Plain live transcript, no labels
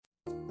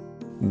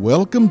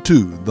Welcome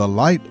to the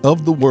Light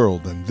of the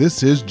World, and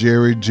this is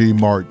Jerry G.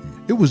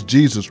 Martin. It was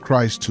Jesus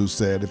Christ who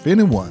said, if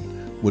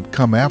anyone would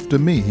come after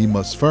me, he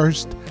must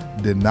first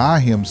deny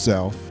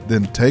himself,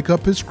 then take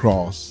up his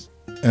cross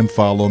and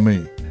follow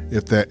me.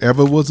 If there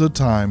ever was a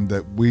time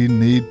that we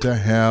need to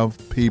have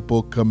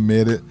people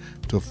committed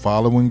to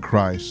following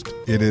Christ,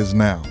 it is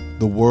now.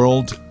 The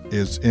world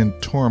is in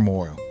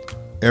turmoil.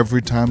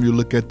 Every time you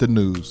look at the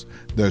news,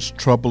 there's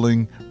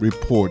troubling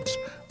reports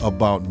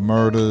about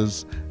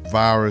murders,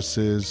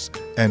 viruses,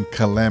 and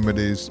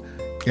calamities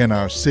in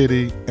our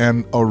city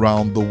and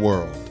around the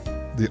world.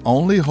 The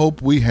only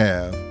hope we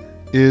have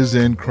is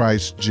in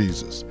Christ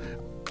Jesus.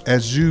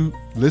 As you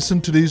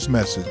listen to these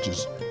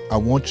messages, I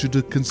want you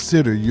to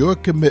consider your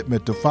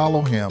commitment to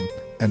follow Him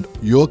and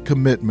your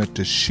commitment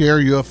to share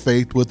your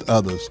faith with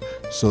others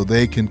so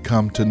they can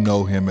come to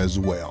know Him as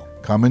well.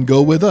 Come and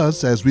go with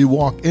us as we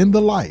walk in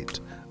the light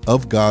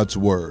of God's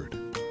Word.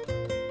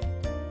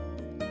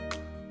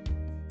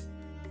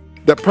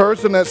 The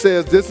person that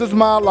says, this is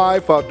my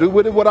life, I'll do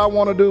with it what I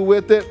want to do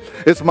with it.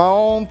 It's my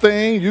own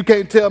thing. You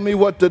can't tell me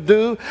what to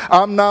do.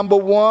 I'm number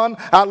one.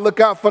 I look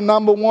out for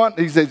number one.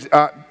 He says,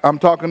 I'm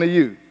talking to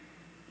you.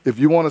 If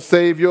you want to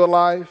save your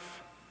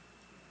life,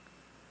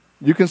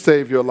 you can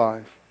save your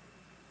life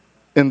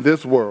in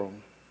this world,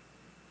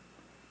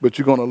 but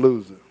you're going to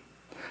lose it.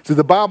 See,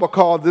 the Bible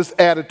calls this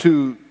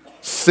attitude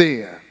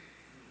sin.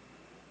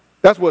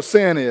 That's what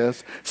sin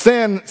is.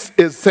 Sin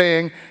is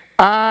saying,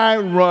 I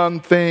run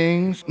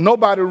things.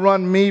 Nobody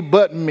run me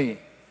but me.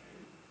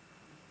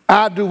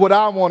 I do what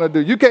I want to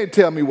do. You can't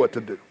tell me what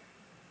to do.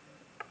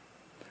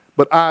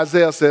 But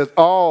Isaiah says,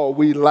 all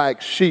we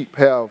like sheep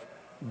have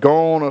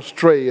gone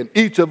astray, and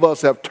each of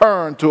us have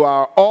turned to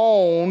our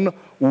own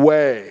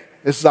way.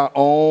 It's our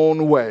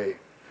own way.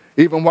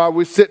 Even while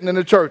we're sitting in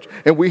the church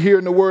and we're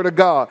hearing the word of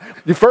God.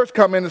 You first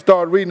come in and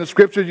start reading the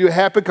scripture, you're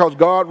happy because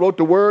God wrote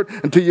the word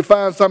until you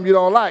find something you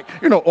don't like.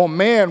 Oh,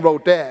 man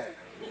wrote that.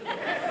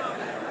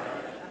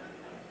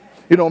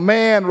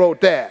 Man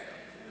wrote that.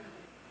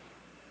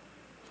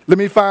 Let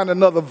me find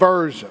another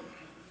version.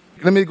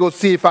 Let me go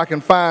see if I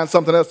can find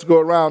something else to go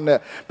around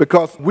that.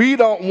 Because we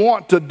don't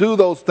want to do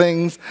those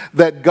things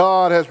that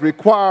God has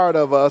required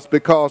of us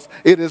because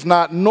it is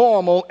not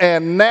normal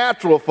and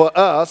natural for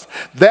us.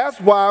 That's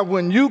why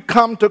when you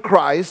come to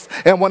Christ,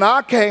 and when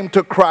I came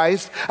to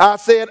Christ, I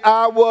said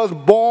I was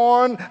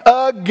born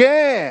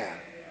again.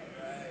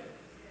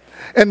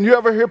 And you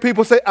ever hear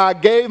people say, I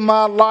gave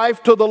my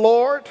life to the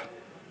Lord?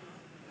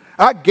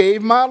 I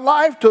gave my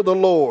life to the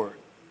Lord.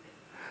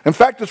 In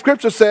fact, the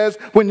scripture says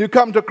when you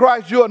come to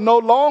Christ, you are no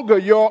longer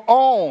your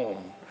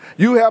own.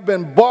 You have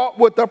been bought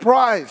with a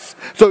price.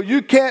 So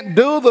you can't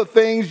do the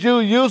things you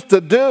used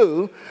to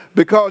do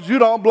because you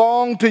don't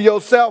belong to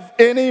yourself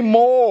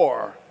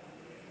anymore.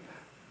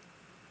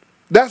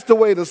 That's the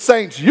way the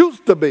saints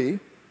used to be.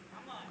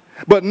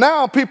 But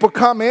now people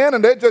come in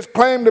and they just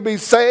claim to be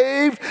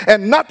saved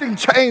and nothing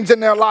changed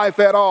in their life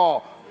at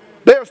all.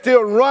 They're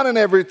still running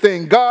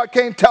everything. God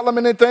can't tell them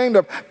anything.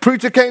 The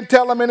preacher can't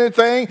tell them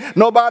anything.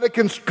 Nobody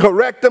can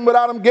correct them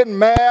without them getting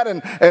mad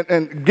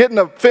and getting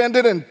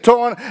offended and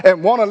torn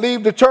and want to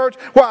leave the church.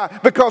 Why?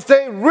 Because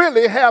they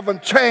really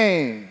haven't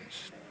changed.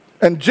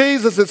 And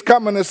Jesus is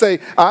coming to say,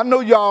 I know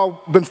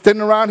y'all been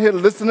standing around here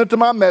listening to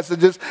my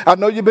messages. I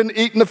know you've been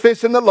eating the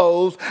fish and the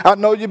loaves. I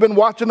know you've been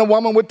watching the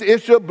woman with the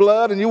issue of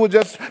blood and you were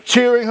just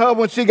cheering her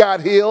when she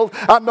got healed.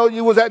 I know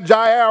you was at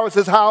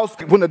Jairus' house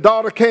when the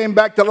daughter came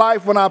back to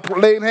life when I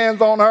laid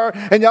hands on her.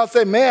 And y'all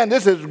say, man,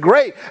 this is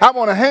great. I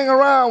want to hang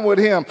around with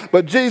him.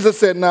 But Jesus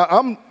said, now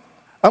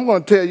I'm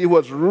going to tell you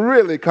what's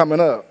really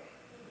coming up.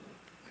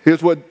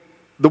 Here's what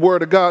the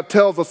Word of God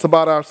tells us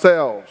about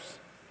ourselves.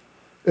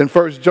 In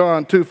 1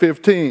 John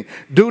 2:15,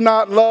 do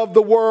not love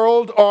the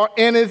world or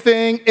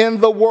anything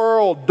in the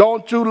world.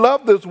 Don't you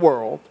love this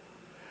world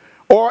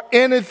or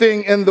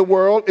anything in the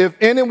world. If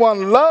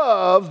anyone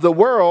loves the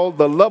world,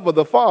 the love of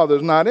the Father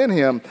is not in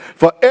him.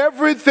 For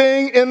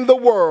everything in the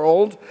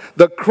world,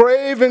 the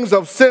cravings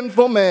of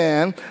sinful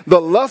man,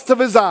 the lust of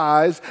his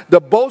eyes,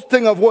 the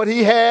boasting of what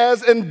he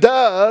has and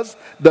does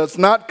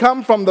not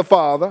come from the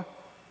Father,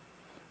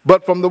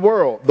 but from the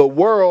world. The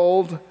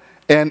world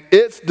and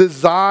its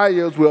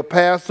desires will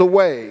pass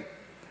away,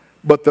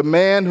 but the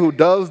man who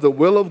does the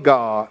will of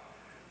God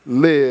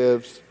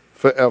lives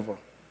forever.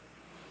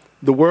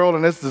 The world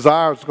and its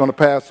desires are going to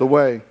pass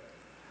away,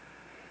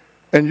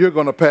 and you're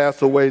going to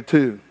pass away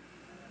too.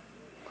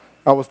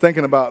 I was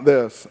thinking about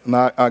this, and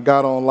I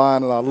got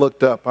online and I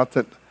looked up. I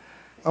said,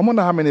 I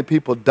wonder how many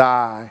people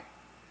die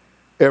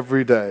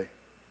every day.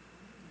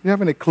 You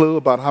have any clue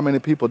about how many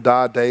people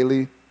die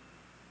daily?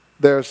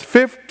 There's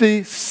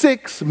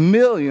 56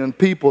 million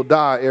people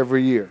die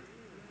every year.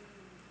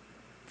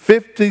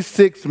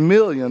 56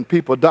 million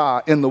people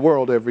die in the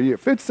world every year.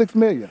 56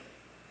 million.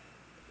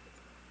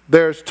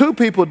 There's 2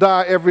 people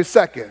die every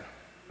second.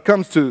 It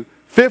comes to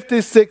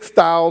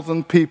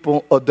 56,000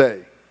 people a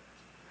day.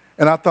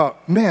 And I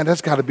thought, man, that's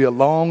got to be a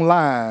long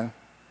line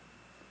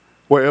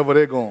wherever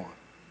they're going.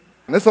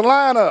 And it's a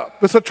lineup.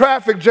 It's a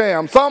traffic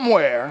jam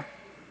somewhere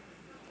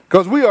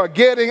because we are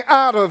getting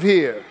out of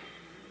here.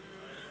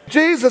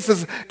 Jesus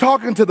is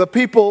talking to the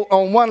people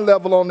on one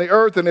level on the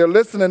earth, and they're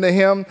listening to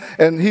him,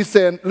 and he's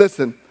saying,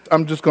 listen,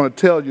 I'm just going to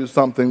tell you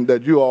something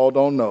that you all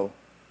don't know.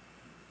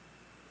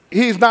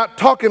 He's not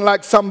talking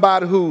like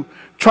somebody who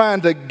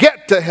trying to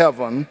get to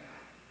heaven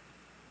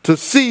to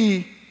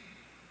see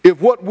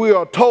if what we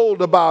are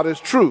told about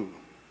is true.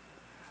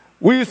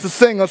 We used to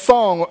sing a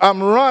song,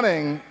 I'm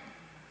running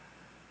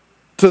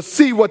to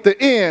see what the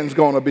end's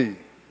going to be.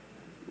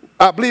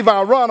 I believe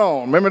I'll run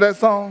on. Remember that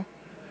song?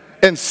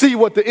 And see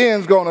what the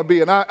end's going to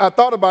be. And I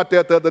thought about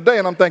that the other day,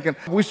 and I'm thinking,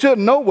 we should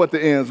know what the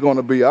end's going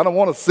to be. I don't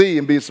want to see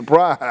and be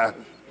surprised.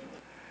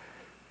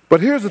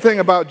 But here's the thing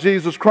about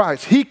Jesus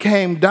Christ. He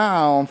came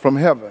down from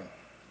heaven.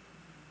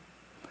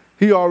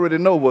 He already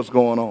knows what's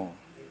going on.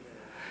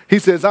 He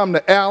says, I'm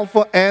the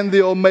Alpha and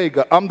the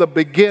Omega. I'm the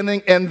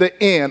beginning and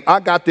the end. I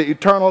got the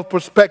eternal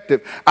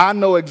perspective. I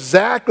know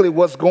exactly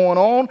what's going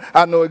on.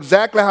 I know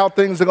exactly how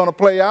things are going to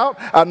play out.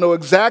 I know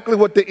exactly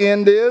what the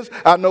end is.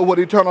 I know what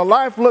eternal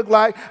life look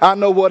like. I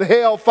know what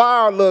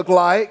hellfire look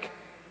like.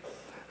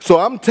 So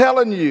I'm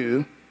telling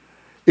you,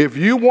 if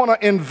you want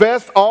to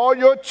invest all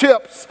your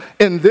chips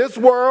in this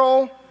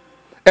world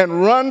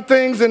and run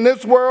things in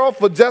this world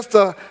for just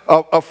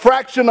a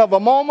fraction of a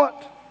moment,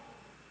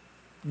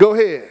 go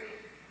ahead.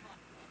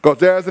 Because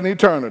there's an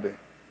eternity.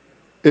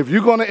 If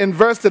you're going to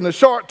invest in the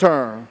short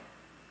term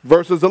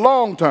versus the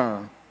long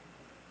term,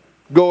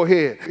 go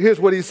ahead. Here's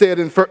what he said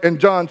in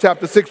John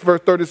chapter 6, verse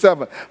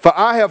 37. For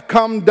I have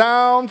come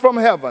down from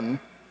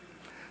heaven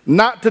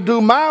not to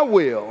do my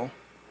will,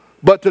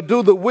 but to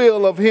do the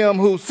will of him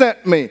who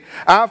sent me.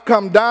 I've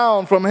come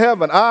down from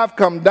heaven. I've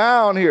come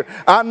down here.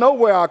 I know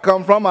where I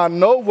come from. I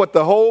know what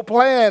the whole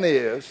plan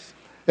is.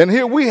 And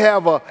here we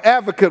have an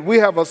advocate, we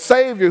have a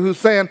Savior who's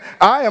saying,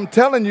 I am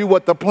telling you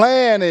what the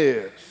plan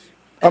is.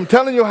 I'm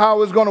telling you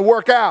how it's going to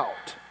work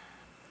out.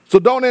 So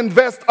don't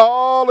invest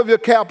all of your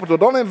capital.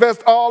 Don't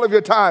invest all of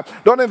your time.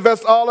 Don't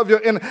invest all of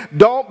your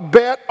don't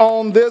bet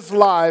on this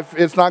life.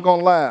 It's not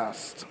going to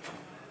last.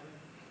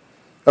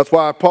 That's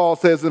why Paul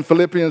says in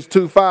Philippians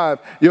 2:5,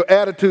 your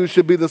attitude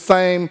should be the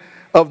same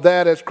of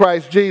that as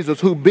Christ Jesus,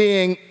 who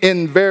being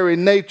in very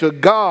nature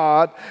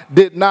God,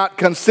 did not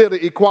consider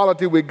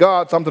equality with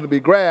God something to be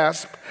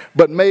grasped,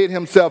 but made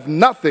himself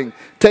nothing,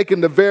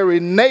 taking the very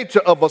nature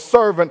of a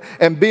servant,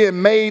 and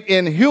being made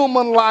in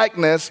human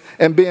likeness,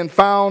 and being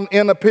found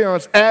in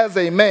appearance as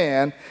a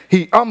man,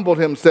 he humbled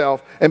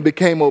himself and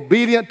became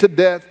obedient to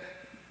death,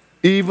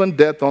 even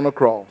death on a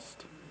cross.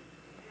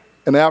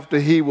 And after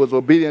he was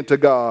obedient to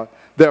God,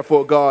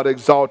 therefore God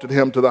exalted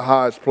him to the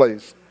highest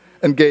place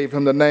and gave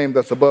him the name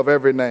that's above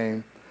every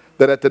name,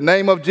 that at the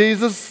name of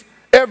Jesus,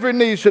 every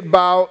knee should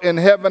bow in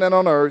heaven and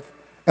on earth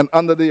and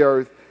under the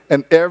earth,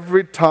 and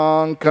every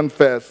tongue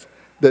confess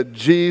that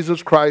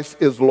Jesus Christ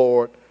is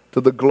Lord, to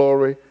the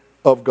glory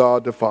of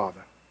God the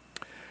Father.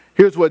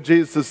 Here's what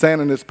Jesus is saying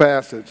in this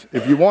passage.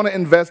 If you want to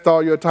invest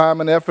all your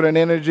time and effort and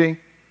energy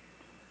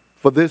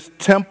for this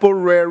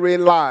temporary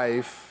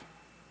life,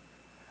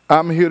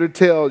 I'm here to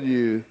tell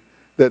you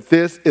that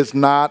this is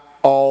not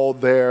all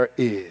there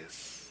is.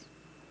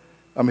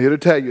 I'm here to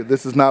tell you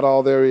this is not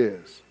all there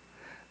is.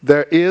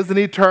 There is an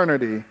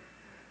eternity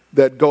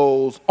that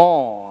goes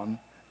on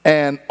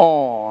and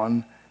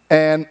on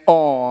and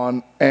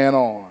on and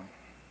on.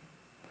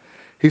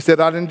 He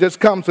said, I didn't just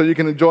come so you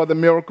can enjoy the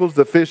miracles,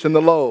 the fish and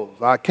the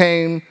loaves. I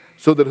came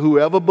so that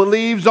whoever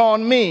believes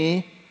on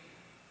me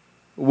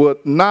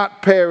would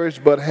not perish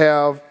but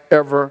have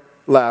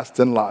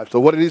everlasting life. So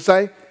what did he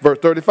say? Verse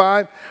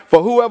 35,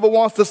 for whoever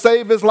wants to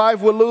save his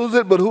life will lose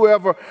it, but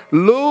whoever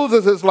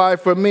loses his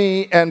life for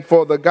me and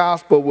for the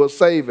gospel will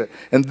save it.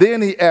 And then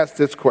he asked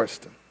this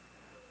question.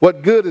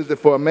 What good is it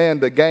for a man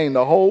to gain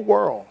the whole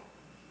world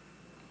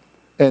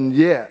and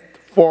yet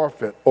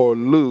forfeit or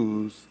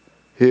lose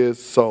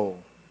his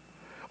soul?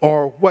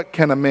 Or what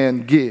can a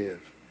man give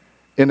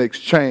in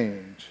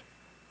exchange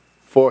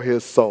for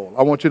his soul?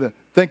 I want you to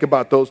think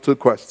about those two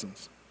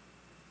questions.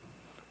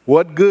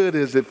 What good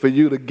is it for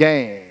you to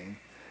gain?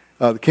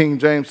 The King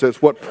James says,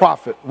 what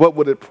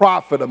would it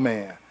profit a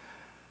man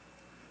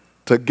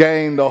to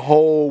gain the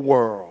whole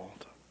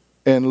world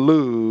and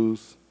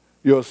lose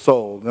your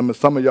soul? I mean,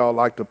 some of y'all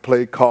like to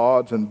play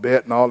cards and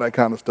bet and all that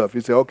kind of stuff. You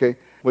say, okay,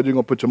 what are you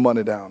going to put your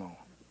money down on?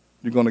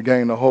 You're going to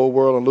gain the whole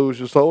world and lose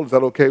your soul? Is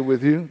that okay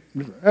with you?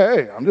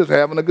 Hey, I'm just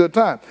having a good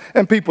time.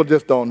 And people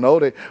just don't know.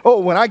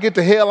 When I get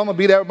to hell, I'm going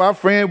to be there with my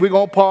friend. We're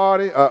going to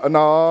party.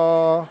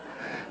 No,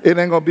 it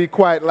ain't going to be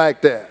quite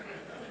like that.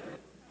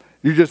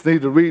 You just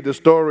need to read the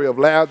story of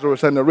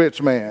Lazarus and the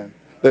rich man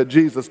that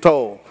Jesus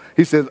told.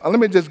 He says, let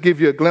me just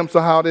give you a glimpse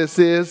of how this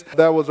is.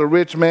 There was a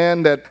rich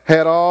man that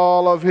had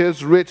all of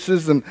his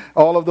riches and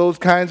all of those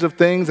kinds of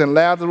things, and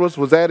Lazarus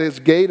was at his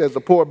gate as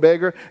a poor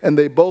beggar, and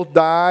they both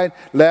died.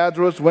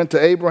 Lazarus went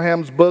to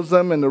Abraham's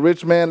bosom, and the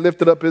rich man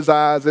lifted up his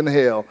eyes in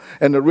hell.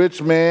 And the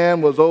rich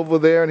man was over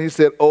there, and he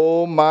said,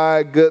 oh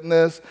my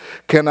goodness,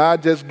 can I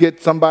just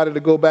get somebody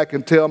to go back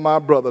and tell my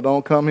brother,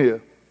 don't come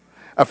here?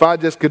 If I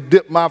just could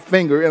dip my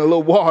finger in a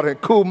little water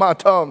and cool my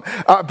tongue,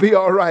 I'd be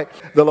all right.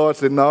 The Lord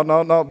said, no.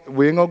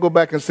 We ain't going to go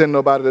back and send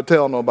nobody to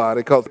tell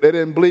nobody because they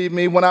didn't believe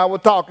me when I was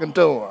talking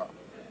to them.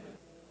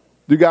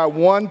 You got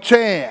one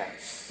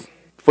chance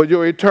for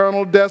your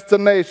eternal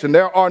destination.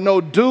 There are no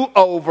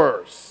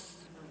do-overs.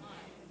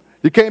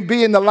 You can't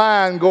be in the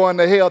line going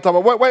to hell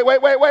talking about,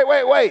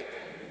 wait.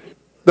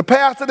 The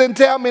pastor didn't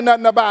tell me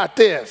nothing about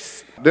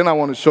this. Then I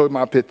want to show you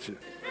my picture.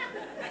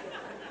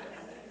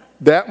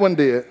 That one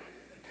did.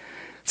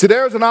 See,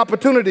 there's an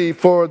opportunity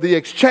for the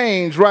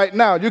exchange right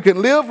now. You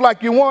can live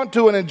like you want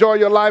to and enjoy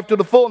your life to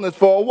the fullness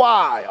for a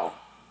while.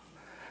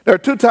 There are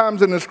 2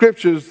 times in the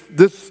scriptures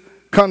this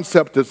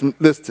concept is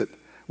listed.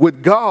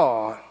 With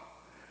God,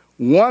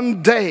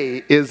 one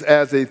day is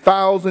as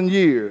 1,000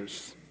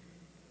 years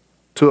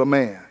to a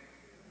man.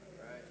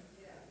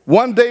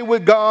 One day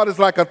with God is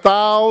like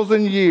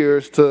 1,000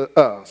 years to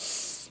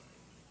us.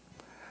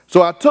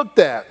 So I took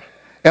that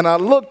and I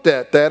looked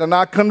at that and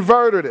I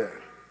converted it.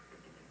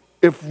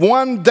 If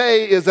one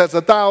day is as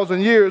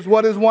 1,000 years,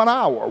 what is 1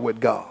 hour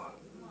with God?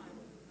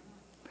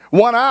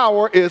 1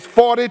 hour is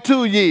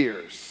 42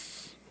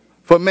 years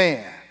for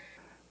man.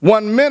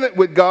 1 minute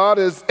with God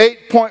is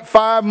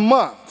 8.5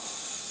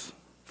 months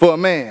for a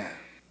man.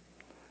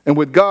 And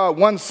with God,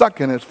 1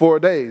 second is 4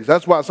 days.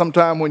 That's why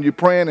sometimes when you're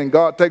praying and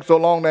God takes so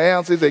long to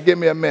answer, he says, give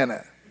me a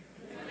minute.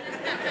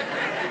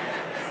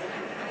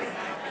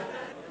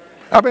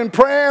 I've been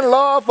praying,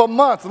 Lord, for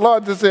months. The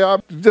Lord just said, I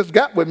just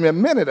got with me a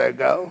minute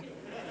ago.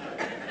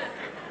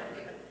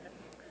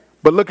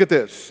 But look at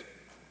this.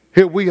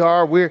 Here we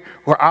are, we're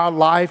our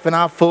life and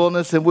our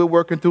fullness, and we're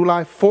working through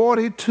life.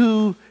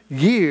 42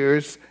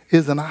 years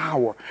is an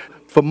hour.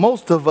 For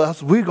most of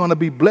us, we're going to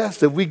be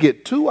blessed if we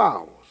get 2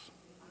 hours.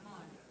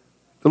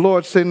 The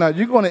Lord said, now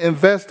you're going to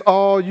invest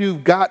all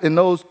you've got in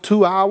those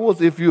 2 hours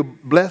if you're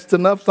blessed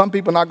enough. Some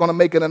people are not going to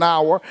make it an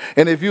hour.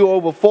 And if you're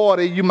over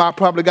 40, you might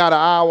probably got an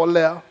hour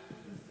left.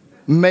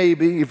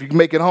 Maybe, if you can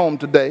make it home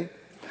today.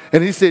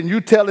 And he said,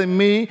 you telling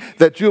me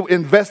that you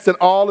invested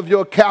all of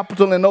your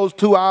capital in those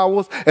 2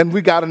 hours and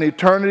we got an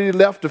eternity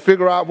left to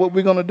figure out what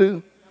we're going to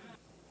do?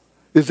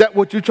 Is that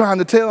what you're trying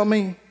to tell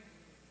me?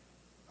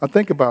 I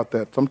think about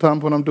that.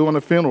 Sometimes when I'm doing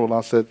a funeral,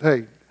 I said,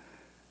 hey,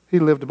 he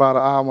lived about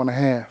an hour and a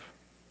half.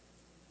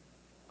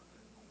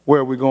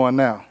 Where are we going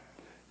now?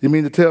 You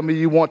mean to tell me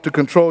you want to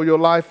control your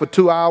life for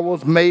 2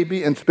 hours,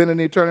 maybe, and spend an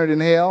eternity in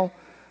hell?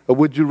 Or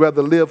would you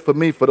rather live for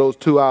me for those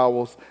 2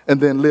 hours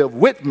and then live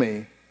with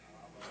me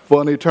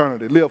for an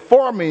eternity? Live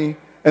for me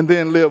and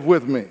then live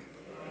with me.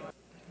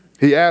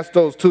 He asked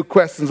those 2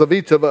 questions of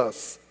each of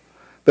us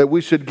that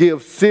we should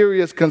give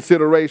serious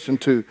consideration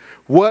to.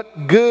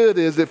 What good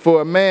is it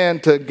for a man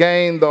to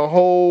gain the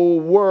whole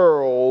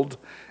world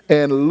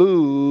and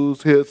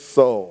lose his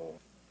soul?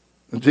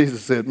 And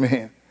Jesus said,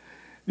 man,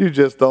 you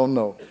just don't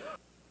know.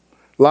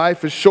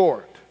 Life is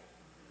short.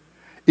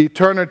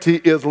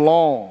 Eternity is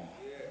long.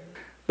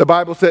 The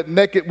Bible said,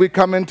 naked we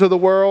come into the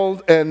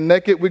world and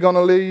naked we're going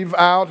to leave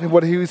out. And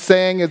what he was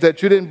saying is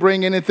that you didn't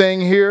bring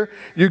anything here.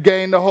 You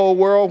gained the whole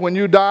world. When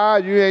you die,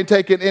 you ain't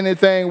taking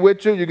anything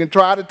with you. You can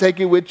try to take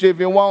it with you if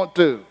you want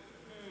to.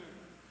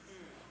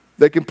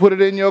 They can put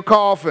it in your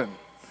coffin.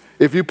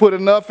 If you put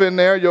enough in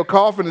there, your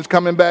coffin is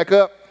coming back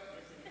up.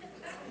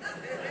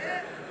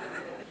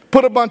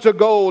 Put a bunch of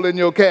gold in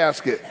your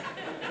casket.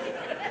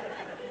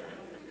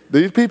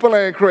 These people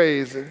ain't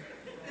crazy.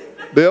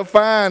 They'll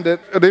find it.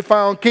 They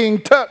found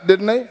King Tut,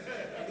 didn't they?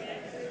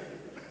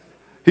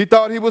 He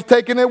thought he was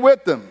taking it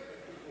with him.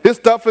 His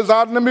stuff is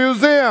out in the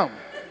museum.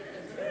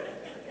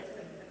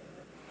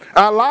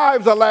 Our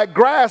lives are like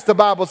grass, the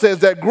Bible says,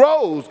 that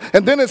grows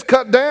and then it's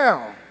cut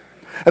down.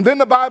 And then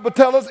the Bible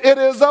tells us it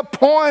is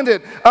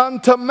appointed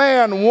unto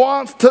man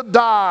once to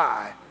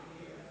die.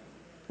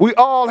 We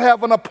all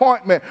have an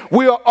appointment.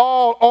 We are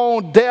all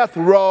on death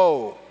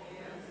row.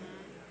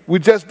 We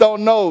just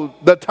don't know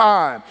the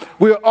time.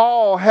 We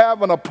all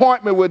have an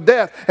appointment with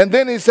death. And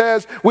then he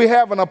says, we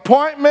have an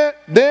appointment,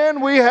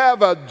 then we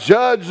have a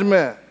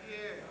judgment.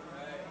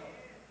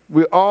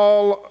 We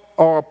all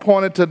are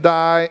appointed to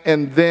die,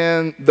 and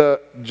then the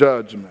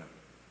judgment.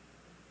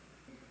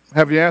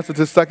 Have you answered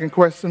this second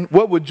question?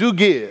 What would you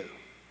give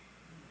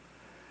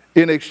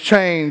in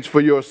exchange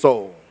for your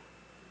soul?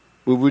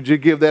 Would you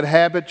give that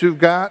habit you've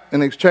got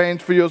in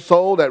exchange for your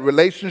soul, that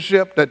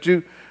relationship that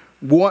you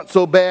want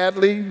so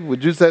badly?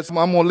 Would you say,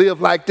 I'm going to live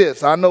like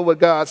this? I know what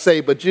God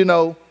say, but you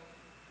know,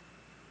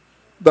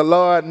 the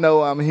Lord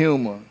know I'm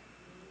human.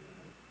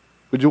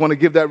 Would you want to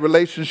give that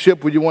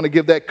relationship? Would you want to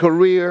give that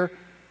career?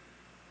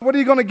 What are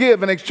you going to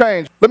give in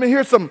exchange? Let me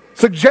hear some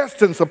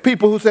suggestions of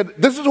people who said,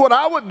 this is what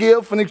I would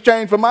give in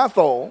exchange for my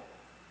soul.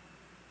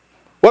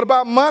 What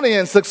about money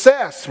and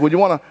success? Would you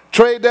want to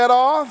trade that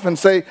off and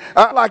say,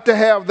 I'd like to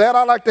have that.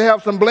 I'd like to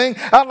have some bling.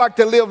 I'd like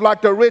to live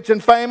like the rich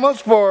and famous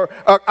for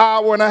an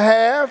hour and a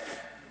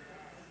half.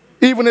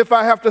 Even if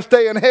I have to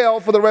stay in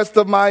hell for the rest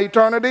of my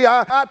eternity,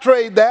 I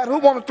trade that. Who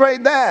wants to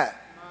trade that?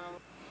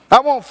 I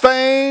want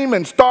fame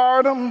and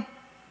stardom.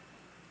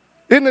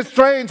 Isn't it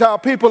strange how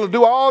people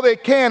do all they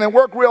can and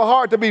work real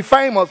hard to be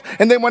famous,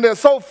 and then when they're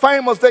so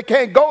famous they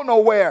can't go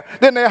nowhere,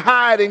 then they're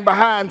hiding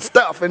behind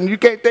stuff, and you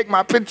can't take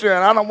my picture,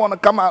 and I don't want to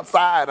come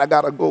outside, I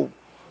gotta go.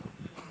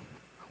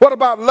 What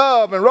about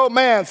love and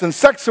romance and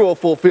sexual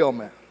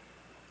fulfillment?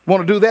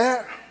 Want to do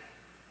that?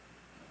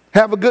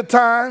 Have a good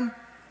time?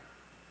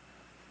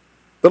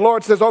 The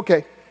Lord says,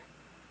 okay.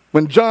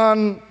 When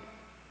John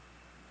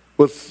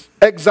was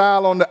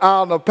exiled on the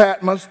island of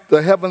Patmos,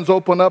 the heavens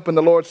open up and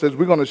the Lord says,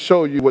 we're going to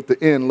show you what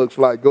the end looks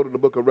like. Go to the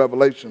book of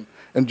Revelation.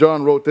 And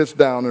John wrote this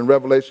down in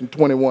Revelation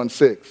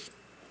 21:6.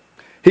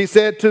 He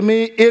said to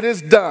me, it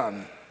is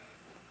done.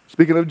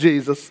 Speaking of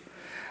Jesus,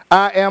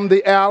 I am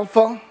the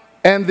Alpha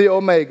and the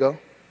Omega,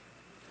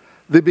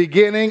 the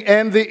beginning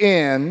and the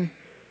end.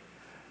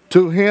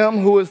 To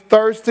him who is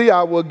thirsty,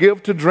 I will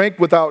give to drink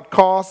without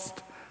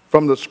cost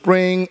from the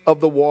spring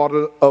of the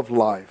water of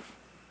life.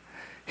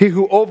 He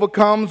who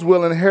overcomes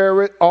will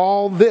inherit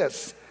all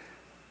this,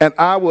 and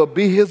I will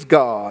be his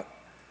God,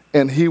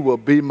 and he will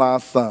be my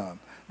son.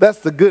 That's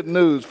the good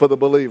news for the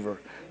believer.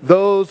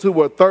 Those who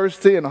were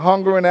thirsty and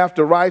hungering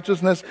after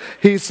righteousness,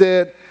 he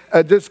said,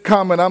 just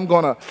come and I'm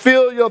going to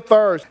fill your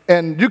thirst,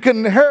 and you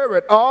can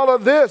inherit all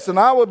of this, and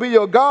I will be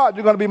your God.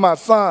 You're going to be my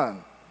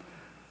son.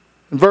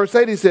 In verse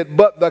 8 he said,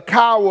 but the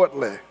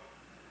cowardly,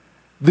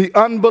 the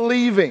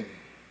unbelieving,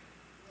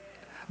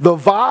 the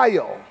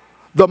vile,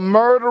 the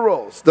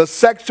murderers, the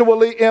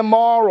sexually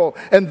immoral,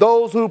 and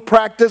those who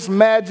practice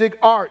magic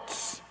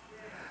arts,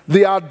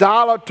 the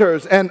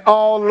idolaters, and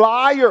all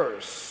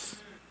liars,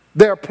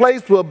 their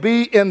place will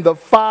be in the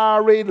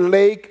fiery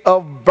lake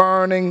of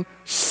burning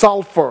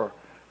sulfur.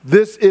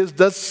 This is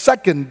the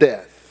second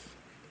death.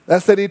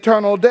 That's that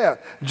eternal death.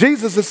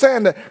 Jesus is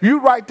saying that you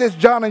write this,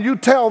 John, and you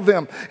tell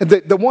them,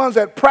 the ones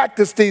that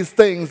practice these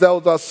things,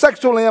 those are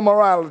sexual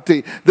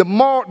immorality, the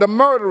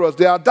murderers,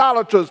 the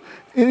idolaters,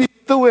 and he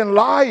threw in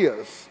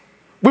liars.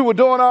 We were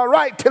doing all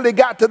right till he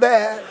got to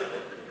that.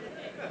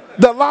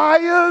 The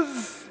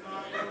liars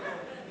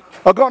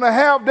are going to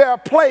have their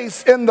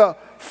place in the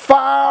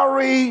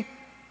fiery,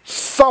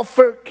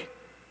 sulfuric,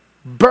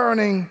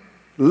 burning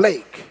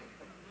lake.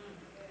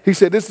 He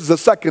said this is the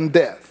second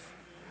death.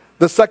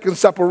 The second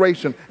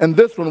separation, and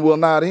this one will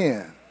not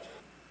end.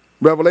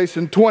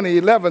 Revelation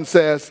 20:11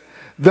 says,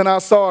 then I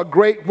saw a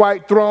great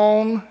white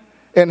throne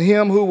and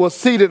him who was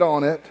seated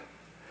on it.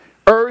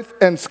 Earth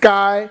and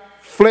sky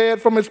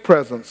fled from his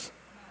presence,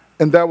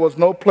 and there was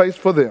no place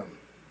for them.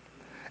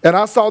 And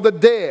I saw the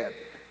dead,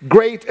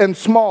 great and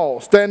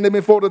small, standing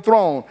before the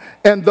throne,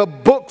 and the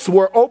books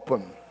were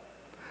open.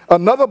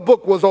 Another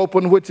book was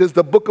opened, which is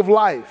the book of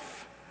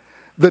life.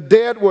 The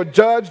dead were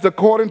judged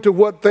according to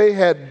what they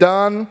had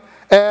done,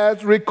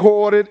 as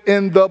recorded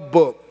in the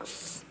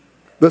books.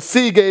 The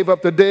sea gave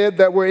up the dead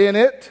that were in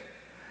it,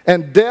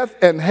 and death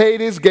and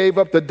Hades gave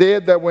up the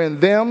dead that were in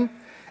them,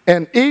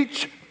 and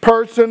each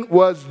person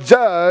was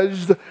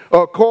judged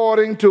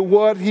according to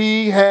what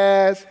he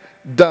has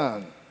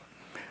done.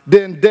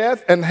 Then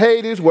death and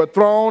Hades were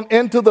thrown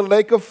into the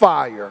lake of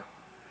fire.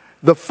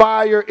 The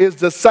fire is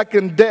the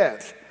second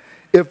death.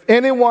 If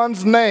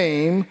anyone's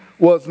name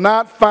was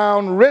not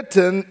found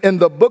written in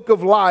the book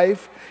of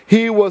life,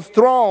 he was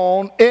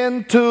thrown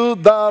into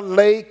the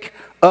lake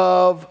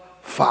of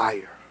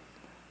fire.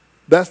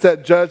 That's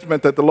that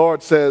judgment that the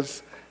Lord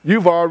says,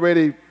 you've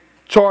already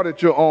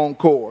charted your own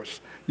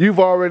course. You've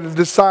already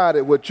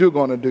decided what you're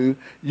going to do.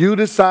 You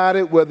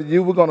decided whether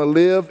you were going to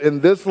live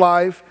in this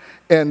life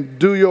and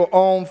do your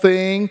own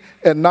thing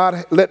and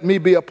not let me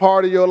be a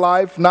part of your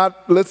life,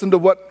 not listen to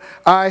what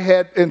I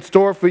had in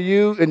store for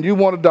you, and you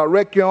want to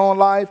direct your own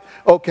life.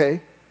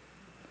 Okay,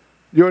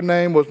 your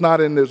name was not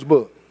in this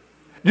book.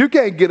 You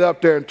can't get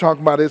up there and talk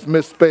about it's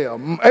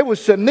misspelled. It was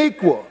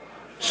Shaniqua.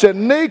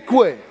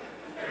 Shaniqua.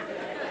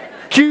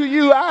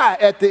 Q-U-I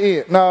at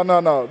the end.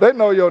 No. They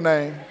know your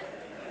name.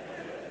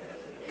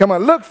 Come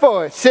on, look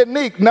for it.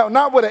 Shanique. No,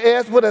 not with an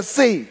S, with a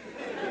C.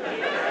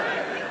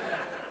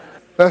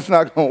 That's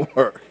not going to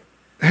work.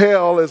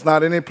 Hell is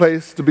not any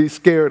place to be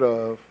scared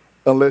of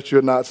unless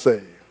you're not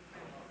saved.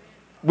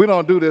 We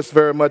don't do this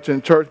very much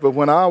in church, but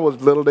when I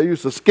was little, they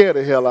used to scare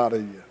the hell out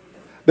of you.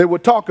 They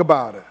would talk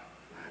about it.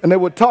 And they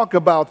would talk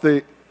about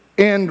the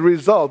end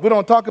result. We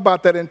don't talk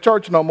about that in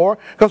church no more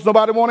because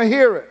nobody want to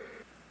hear it.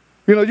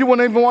 You know, you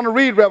wouldn't even want to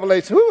read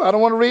Revelation. Ooh, I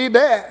don't want to read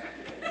that.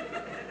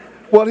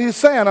 Well, he's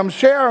saying, I'm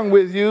sharing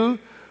with you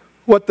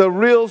what the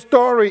real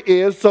story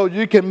is so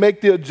you can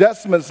make the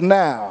adjustments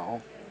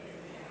now.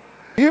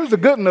 Here's the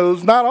good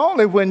news. Not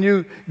only when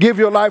you give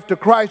your life to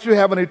Christ, you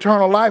have an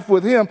eternal life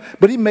with him,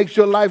 but he makes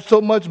your life so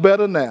much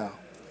better now.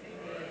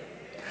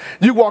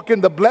 You walk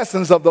in the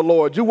blessings of the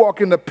Lord. You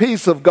walk in the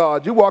peace of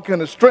God. You walk in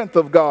the strength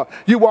of God.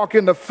 You walk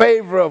in the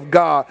favor of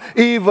God.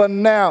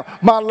 Even now,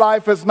 my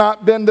life has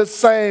not been the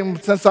same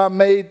since I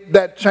made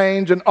that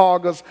change in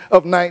August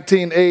of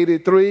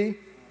 1983.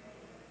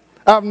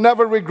 I've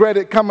never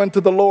regretted coming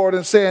to the Lord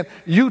and saying,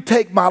 you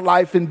take my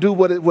life and do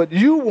what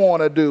you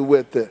want to do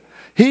with it.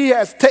 He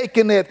has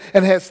taken it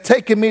and has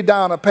taken me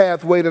down a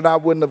pathway that I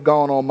wouldn't have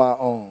gone on my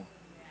own.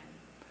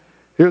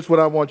 Here's what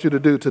I want you to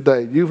do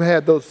today. You've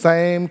had those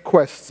same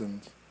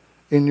questions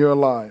in your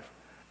life.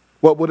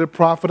 What would it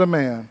profit a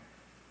man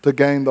to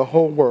gain the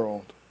whole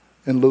world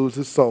and lose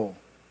his soul?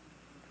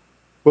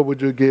 What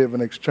would you give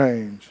in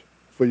exchange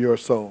for your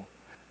soul?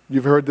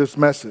 You've heard this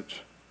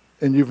message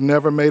and you've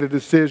never made a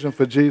decision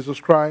for Jesus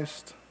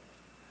Christ.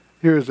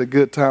 Here's a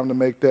good time to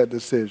make that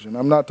decision.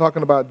 I'm not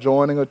talking about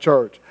joining a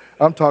church.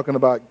 I'm talking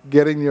about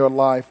getting your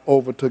life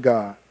over to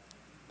God.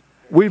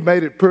 We've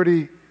made it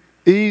pretty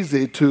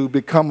easy to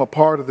become a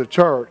part of the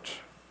church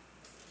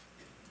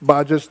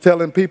by just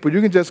telling people,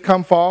 you can just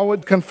come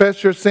forward,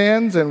 confess your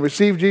sins, and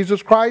receive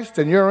Jesus Christ,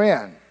 and you're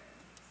in.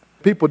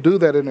 People do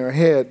that in their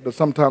head, but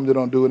sometimes they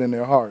don't do it in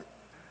their heart.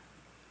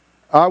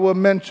 I will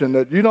mention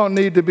that you don't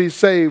need to be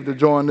saved to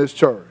join this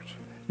church.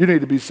 You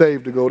need to be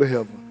saved to go to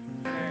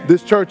heaven.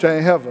 This church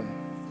ain't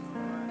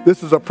heaven.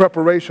 This is a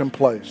preparation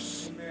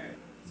place.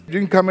 You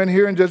can come in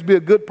here and just be a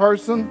good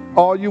person,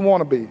 all you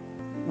want to be.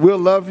 We'll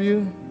love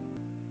you.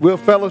 We'll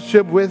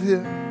fellowship with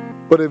you.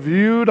 But if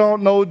you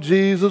don't know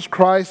Jesus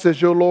Christ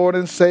as your Lord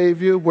and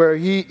Savior, where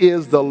He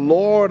is the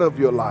Lord of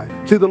your life.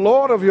 See, the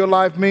Lord of your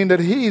life means that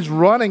He's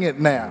running it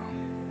now.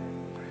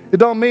 It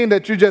don't mean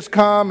that you just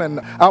come and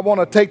I want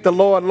to take the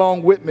Lord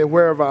along with me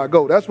wherever I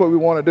go. That's what we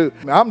want to do.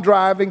 I'm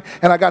driving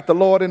and I got the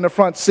Lord in the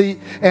front seat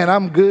and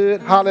I'm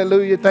good.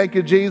 Hallelujah. Thank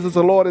you, Jesus.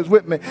 The Lord is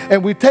with me.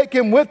 And we take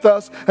Him with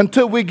us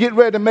until we get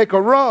ready to make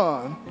a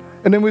run.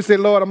 And then we say,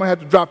 Lord, I'm going to have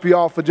to drop you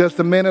off for just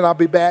a minute. I'll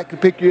be back to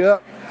pick you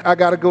up. I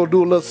got to go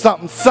do a little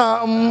something.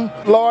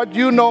 Lord,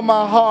 you know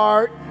my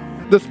heart.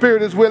 The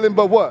spirit is willing,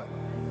 but what?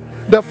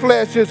 The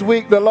flesh is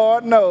weak. The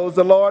Lord knows.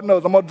 The Lord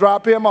knows. I'm going to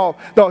drop Him off.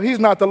 No, He's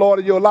not the Lord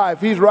of your life.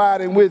 He's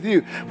riding with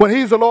you. When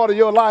He's the Lord of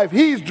your life,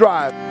 He's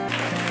driving.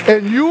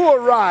 And you are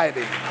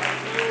riding.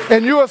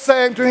 And you are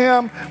saying to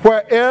Him,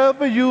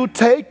 wherever you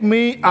take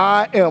me,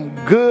 I am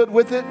good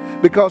with it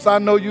because I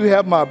know you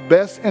have my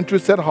best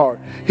interests at heart.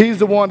 He's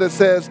the one that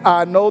says,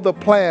 I know the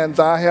plans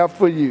I have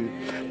for you.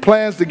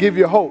 Plans to give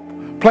you hope.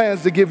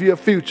 Plans to give you a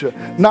future.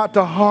 Not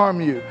to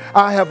harm you.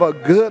 I have a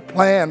good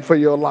plan for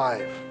your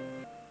life.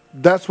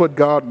 That's what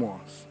God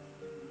wants.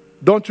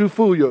 Don't you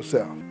fool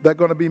yourself. There are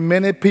going to be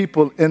many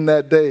people in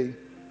that day.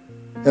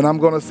 And I'm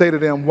going to say to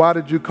them, why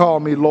did you call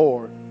me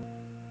Lord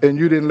and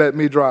you didn't let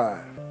me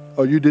drive?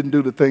 Or you didn't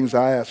do the things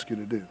I asked you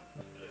to do.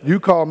 You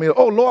called me,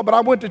 oh Lord, but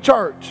I went to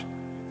church.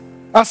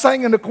 I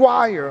sang in the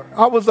choir.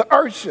 I was an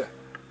usher.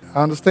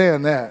 I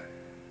understand that.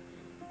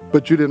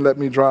 But you didn't let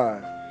me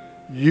drive.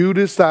 You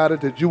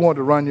decided that you wanted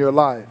to run your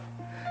life.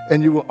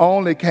 And you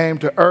only came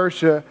to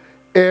usher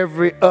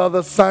every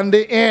other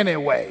Sunday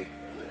anyway.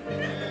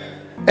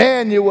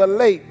 And you were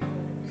late.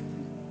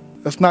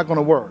 That's not going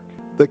to work.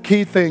 The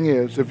key thing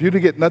is, if you to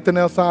get nothing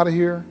else out of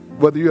here,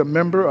 whether you're a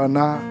member or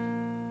not,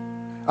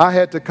 I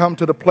had to come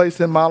to the place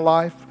in my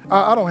life.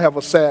 I don't have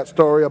a sad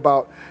story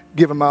about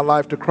giving my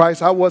life to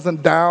Christ. I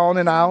wasn't down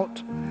and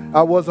out.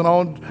 I wasn't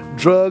on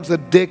drugs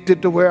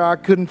addicted to where I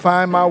couldn't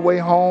find my way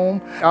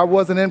home. I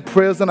wasn't in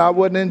prison. I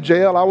wasn't in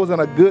jail. I was in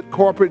a good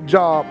corporate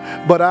job.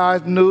 But I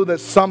knew that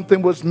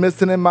something was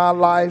missing in my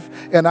life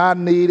and I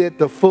needed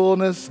the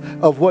fullness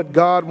of what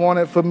God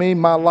wanted for me.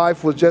 My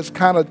life was just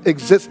kind of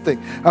existing.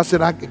 I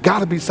said, I got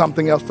to be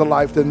something else to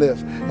life than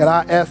this. And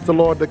I asked the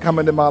Lord to come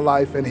into my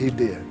life and He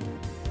did.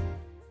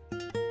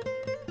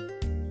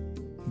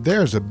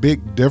 There's a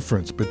big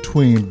difference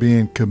between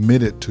being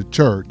committed to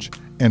church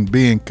and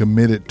being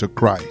committed to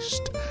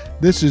Christ.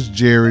 This is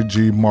Jerry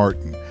G.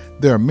 Martin.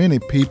 There are many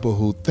people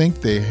who think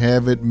they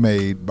have it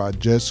made by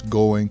just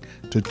going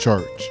to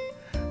church.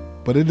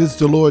 But it is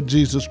the Lord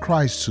Jesus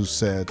Christ who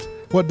said,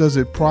 what does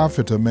it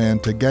profit a man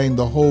to gain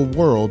the whole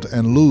world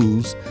and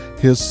lose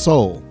his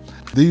soul?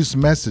 These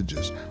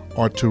messages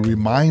are to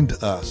remind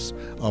us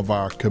of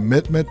our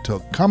commitment to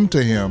come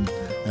to Him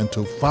and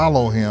to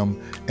follow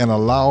Him and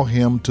allow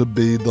Him to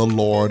be the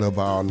Lord of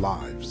our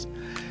lives.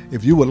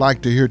 If you would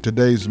like to hear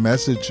today's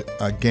message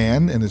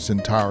again in its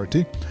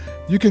entirety,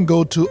 you can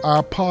go to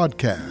our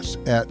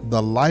podcast at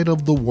The Light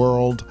of the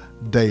World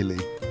Daily,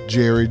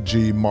 Jerry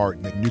G.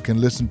 Martin. You can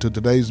listen to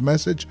today's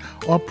message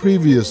or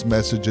previous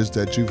messages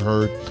that you've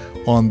heard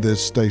on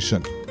this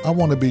station. I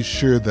want to be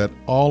sure that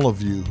all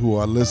of you who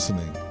are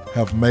listening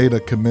have made a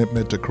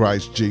commitment to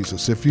Christ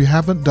Jesus. If you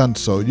haven't done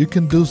so, you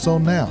can do so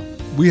now.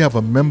 We have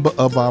a member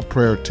of our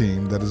prayer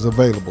team that is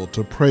available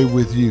to pray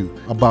with you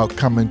about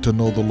coming to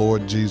know the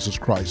Lord Jesus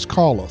Christ.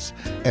 Call us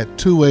at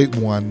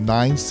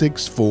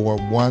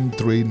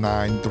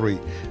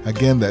 281-964-1393.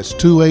 Again, that's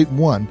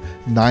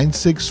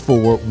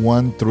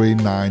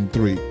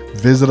 281-964-1393.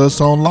 Visit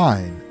us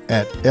online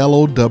at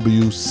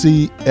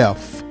lowcf.org.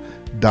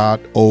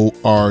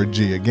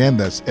 Again,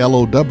 that's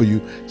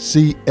lowcf.org.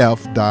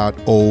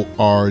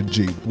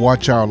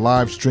 Watch our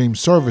live stream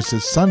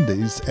services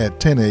Sundays at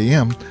 10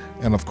 a.m.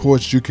 And of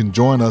course, you can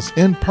join us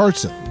in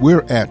person.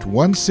 We're at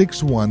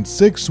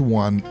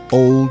 16161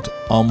 Old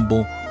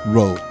Humble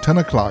Road, 10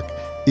 o'clock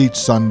each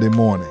Sunday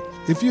morning.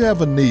 If you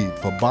have a need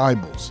for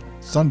Bibles,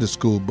 Sunday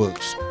school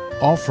books,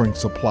 offering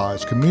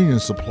supplies, communion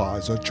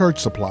supplies, or church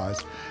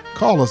supplies,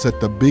 call us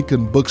at the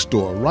Beacon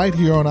Bookstore right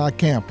here on our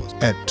campus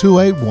at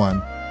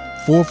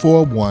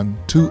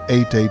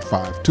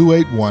 281-441-2885,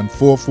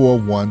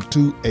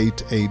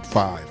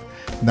 281-441-2885.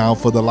 Now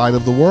for the Light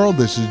of the World,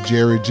 this is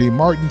Jerry G.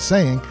 Martin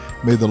saying,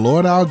 may the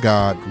Lord our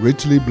God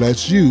richly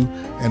bless you,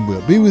 and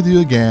we'll be with you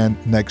again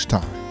next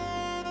time.